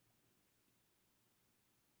podcast?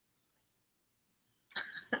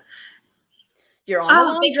 You're on a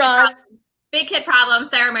long drive. Big Kid Problem.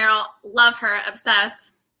 Sarah Merrill. Love her.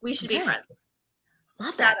 Obsessed. We should be friends.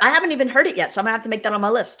 Love that. I haven't even heard it yet, so I'm going to have to make that on my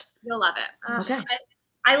list. You'll love it. Okay.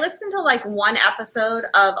 I listened to like one episode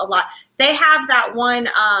of a lot. They have that one.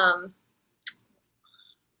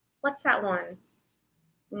 What's that one?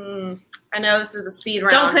 I know this is a speed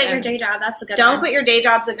round. Don't quit your day job. That's a good one. Don't quit your day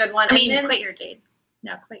job's a good one. I mean, quit your day.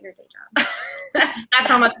 No, quit your day job. That's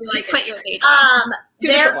how much we like it. Quit your day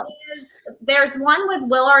job. There's one with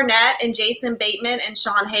Will Arnett and Jason Bateman and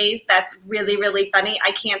Sean Hayes that's really, really funny.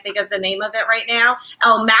 I can't think of the name of it right now.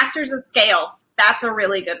 Oh, Masters of Scale. That's a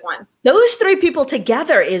really good one. Those 3 people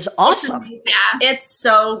together is awesome. Yeah. It's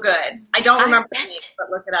so good. I don't remember the name, but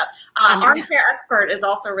look it up. Armchair Expert is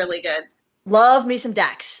also really good. Love me some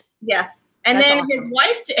Dax. Yes. And That's then awesome. his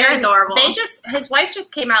wife, They're adorable. His wife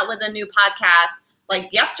just came out with a new podcast like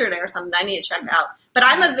yesterday or something I need to check out. But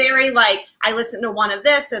I'm a very I listen to one of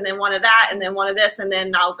this and then one of that and then one of this and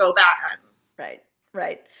then I'll go back.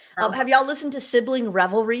 Right. Have y'all listened to Sibling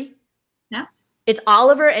Revelry? No. It's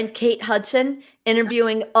Oliver and Kate Hudson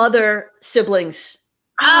interviewing other siblings.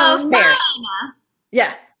 Oh, Pairs. fun.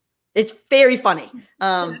 Yeah. It's very funny.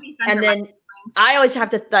 And then I always have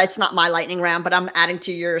to, it's not my lightning round, but I'm adding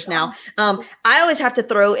to yours now. I always have to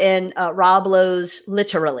throw in Rob Lowe's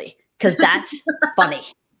Literally, because that's funny.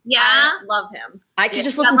 Yeah. I love him. I could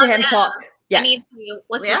just listen to him talk. Yeah. I need to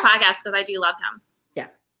listen to this podcast because I do love him.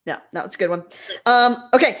 Yeah. No, it's a good one.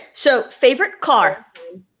 Okay. So favorite car,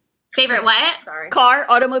 Favorite what? Sorry. car,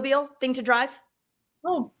 automobile, thing to drive?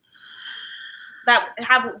 Oh.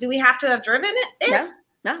 Do we have to have driven it? No.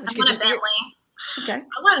 I want a Bentley. Okay.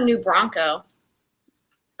 I want a new Bronco.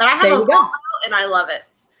 But I have There a you go. Volvo and I love it.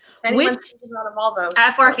 If anyone's Which- thinking about a Volvo. I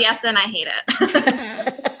have Ford Fiesta and I hate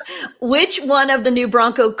it. Which one of the new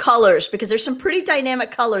Bronco colors? Because there's some pretty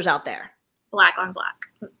dynamic colors out there. Black on black.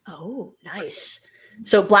 Oh, nice.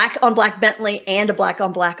 So black on black Bentley and a black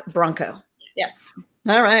on black Bronco. Yes.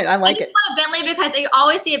 All right. I like I just it. want a Bentley because you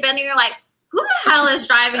always see a Bentley, you're like, who the hell is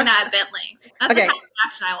driving that Bentley? That's Okay. the kind of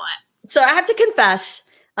reaction I want. So I have to confess,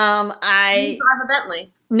 You drive a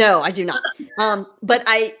Bentley. No, I do not. But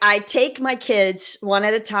I take my kids one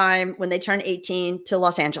at a time when they turn 18 to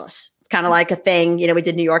Los Angeles. It's kind of like a thing. You know, we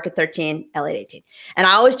did New York at 13, LA at 18. And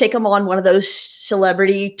I always take them on one of those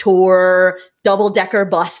celebrity tour, double-decker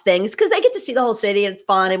bus things because they get to see the whole city and it's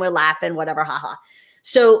fun and we're laughing, whatever, haha.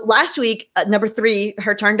 So last week, number 3,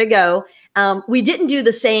 her turn to go. We didn't do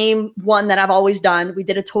the same one that I've always done. We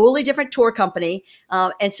did a totally different tour company.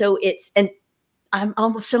 And so I'm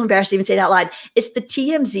almost so embarrassed to even say it out loud. It's the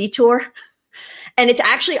TMZ tour. And it's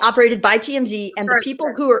actually operated by TMZ. And the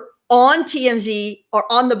people who are on TMZ are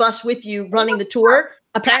on the bus with you running the tour.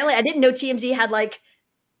 Apparently, I didn't know TMZ had like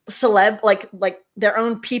celeb, like their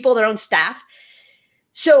own people, their own staff.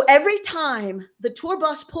 So every time the tour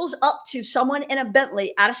bus pulls up to someone in a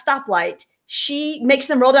Bentley at a stoplight, she makes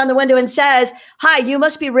them roll down the window and says, "Hi, you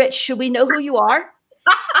must be rich. Should we know who you are?"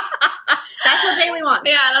 That's what Bailey wants.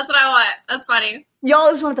 Yeah, that's what I want. That's funny. Y'all,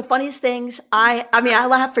 it was one of the funniest things. I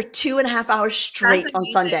laughed for 2.5 hours straight on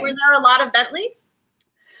Sunday. Were there a lot of Bentleys?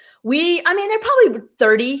 There are probably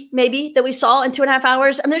 30 maybe that we saw in 2.5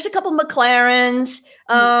 hours. I mean, there's a couple McLarens.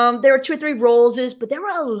 There were 2 or 3 Rollses, but there were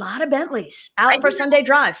a lot of Bentleys out for a Sunday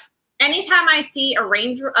drive. Anytime I see a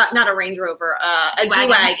not a Range Rover, a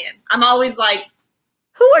G-Wagon, I'm always like,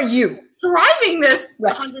 who are you driving this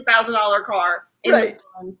Right. $100,000 car in Right. the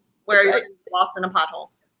ones where you're lost in a pothole?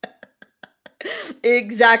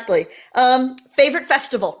 Exactly. Favorite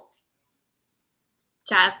festival?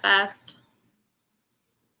 Jazz Fest.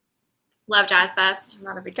 Love Jazz Fest. I'm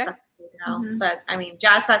not a big Okay. food now, but I mean,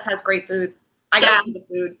 Jazz Fest has great food. I got the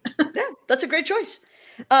food. Yeah, that's a great choice.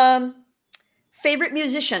 Favorite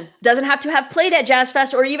musician? Doesn't have to have played at Jazz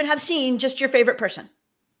Fest or even have seen, just your favorite person.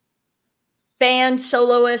 Band,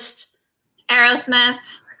 soloist. Aerosmith.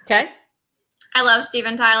 Okay. I love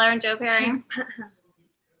Steven Tyler and Joe Perry.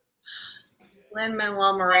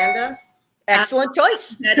 Lin-Manuel Miranda. Excellent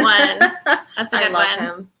choice. Good one. That's a I good love one.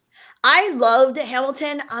 him. I loved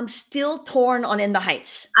Hamilton. I'm still torn on In the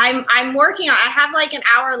Heights. I'm working on. I have like an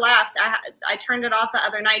hour left. I turned it off the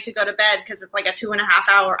other night to go to bed because it's like a 2.5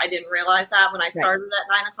 hour. I didn't realize that when I started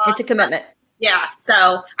at 9 o'clock. It's a commitment. Yeah.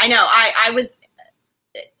 So I know. I was.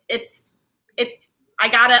 I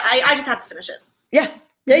just have to finish it. Yeah,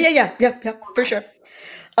 for sure.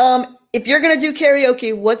 If you're gonna do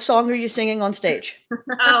karaoke, what song are you singing on stage?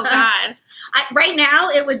 Oh God, Right now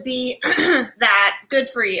it would be that "Good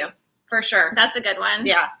for You" for sure. that's a good one.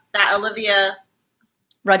 Yeah, that Olivia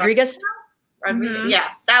Rodriguez? Rodrigo. Mhm. Yeah,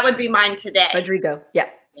 that would be mine today. Rodrigo. Yeah.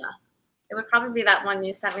 It would probably be that one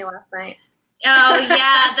you sent me last night. Oh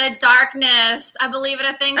yeah, The Darkness. I believe in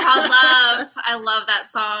a thing called love. I love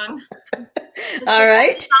that song. All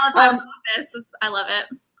right. I love it.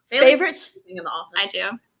 Favorites? In the office. I do.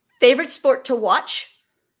 Favorite sport to watch?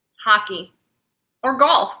 Hockey or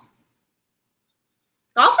golf.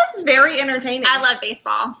 Golf is very entertaining. I love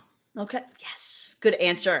baseball. Okay. Yes. Good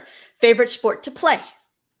answer. Favorite sport to play?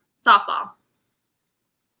 Softball.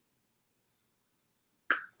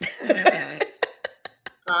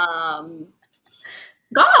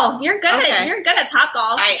 Golf. You're good. Okay. You're good at Top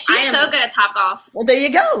Golf. I She's am- so good at Top Golf. Well, there you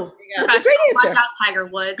go. Yeah. That's a great Watch answer. out, Tiger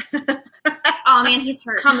Woods. Oh man, he's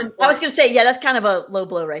hurt. Coming I was going to say, yeah, that's kind of a low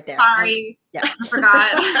blow right there. Sorry. Yeah. I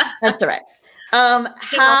forgot. That's all right.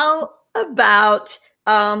 How about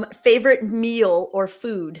favorite meal or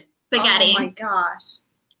food? Spaghetti. Oh my gosh.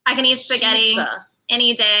 I can eat spaghetti Pizza.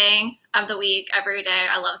 any day of the week, every day.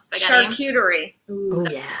 I love spaghetti. Charcuterie. Oh,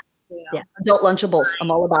 yeah. Yeah. Adult Lunchables. I'm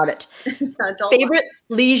all about it. Adult Favorite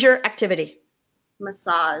leisure activity?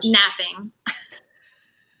 massage. Napping.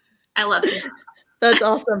 I love to nap. That's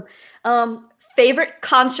awesome. Favorite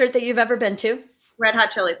concert that you've ever been to? Red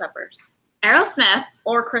Hot Chili Peppers Aerosmith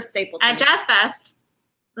or Chris Stapleton. at Jazz Fest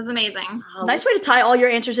was amazing. Oh, Nice way to tie all your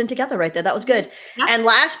answers in together right there. That was good. Yeah. And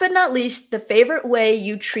last but not least, the favorite way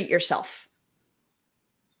you treat yourself.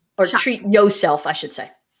 Or Shop. treat yourself, I should say.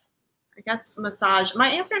 I guess massage. My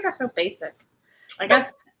answers are so basic. I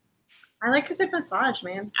guess I like a good massage,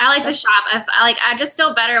 man. I like to shop. I just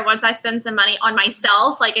feel better once I spend some money on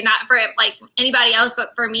myself, like, and not for like anybody else,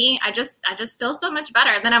 but for me, I just feel so much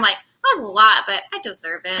better. And then I'm like, that was a lot, but I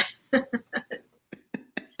deserve it.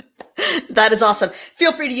 That is awesome.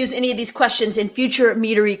 Feel free to use any of these questions in future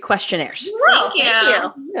Meadery questionnaires. Thank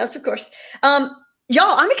you. Yes, of course. Y'all,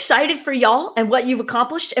 I'm excited for y'all and what you've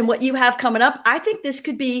accomplished and what you have coming up. I think this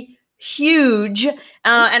could be huge. And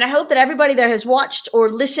I hope that everybody that has watched or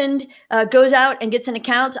listened goes out and gets an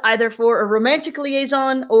account either for a romantic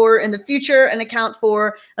liaison or in the future, an account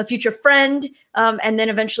for a future friend, and then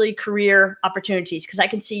eventually career opportunities. Because I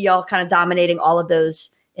can see y'all kind of dominating all of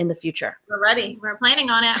those in the future. We're ready. We're planning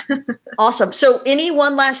on it. Awesome. So any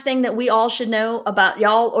one last thing that we all should know about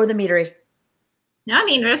y'all or the meadery? No, I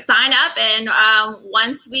mean, just sign up, and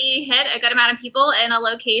once we hit a good amount of people in a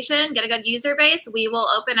location, get a good user base, we will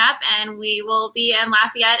open up, and we will be in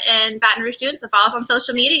Lafayette and Baton Rouge, June. So follow us on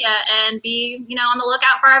social media and be, on the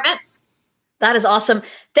lookout for our events. That is awesome.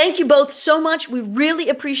 Thank you both so much. We really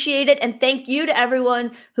appreciate it. And thank you to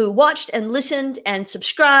everyone who watched and listened and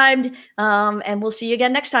subscribed. And we'll see you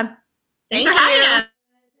again next time. Thanks for having us.